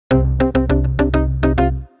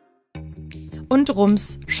Und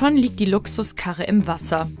rums, schon liegt die Luxus-Karre im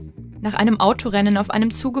Wasser. Nach einem Autorennen auf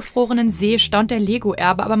einem zugefrorenen See staunt der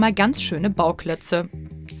Lego-Erbe aber mal ganz schöne Bauklötze.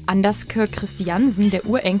 Anders Kirk Christiansen, der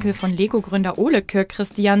Urenkel von Lego-Gründer Ole Kirk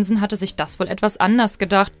Christiansen, hatte sich das wohl etwas anders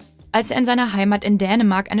gedacht, als er in seiner Heimat in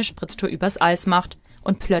Dänemark eine Spritztour übers Eis macht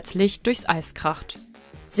und plötzlich durchs Eis kracht.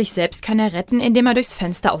 Sich selbst kann er retten, indem er durchs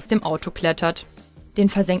Fenster aus dem Auto klettert. Den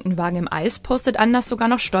versenkten Wagen im Eis postet Anders sogar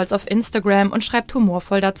noch stolz auf Instagram und schreibt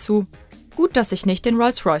humorvoll dazu: Gut, dass ich nicht den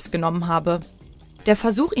Rolls-Royce genommen habe. Der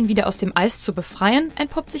Versuch, ihn wieder aus dem Eis zu befreien,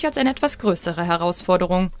 entpuppt sich als eine etwas größere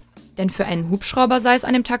Herausforderung. Denn für einen Hubschrauber sei es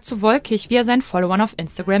an dem Tag zu wolkig, wie er seinen Followern auf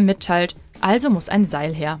Instagram mitteilt, also muss ein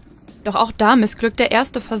Seil her. Doch auch da missglückt der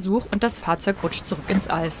erste Versuch und das Fahrzeug rutscht zurück ins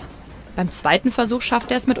Eis. Beim zweiten Versuch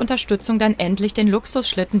schafft er es mit Unterstützung dann endlich, den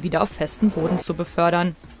Luxusschlitten wieder auf festen Boden zu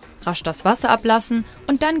befördern. Rasch das Wasser ablassen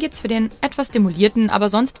und dann geht's für den etwas demolierten, aber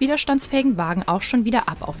sonst widerstandsfähigen Wagen auch schon wieder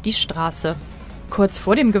ab auf die Straße. Kurz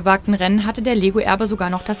vor dem gewagten Rennen hatte der Lego-Erbe sogar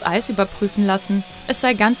noch das Eis überprüfen lassen. Es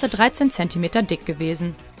sei ganze 13 cm dick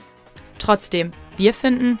gewesen. Trotzdem, wir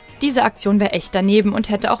finden, diese Aktion wäre echt daneben und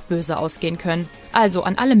hätte auch böse ausgehen können. Also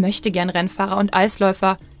an alle Möchtegern-Rennfahrer und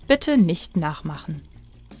Eisläufer, bitte nicht nachmachen.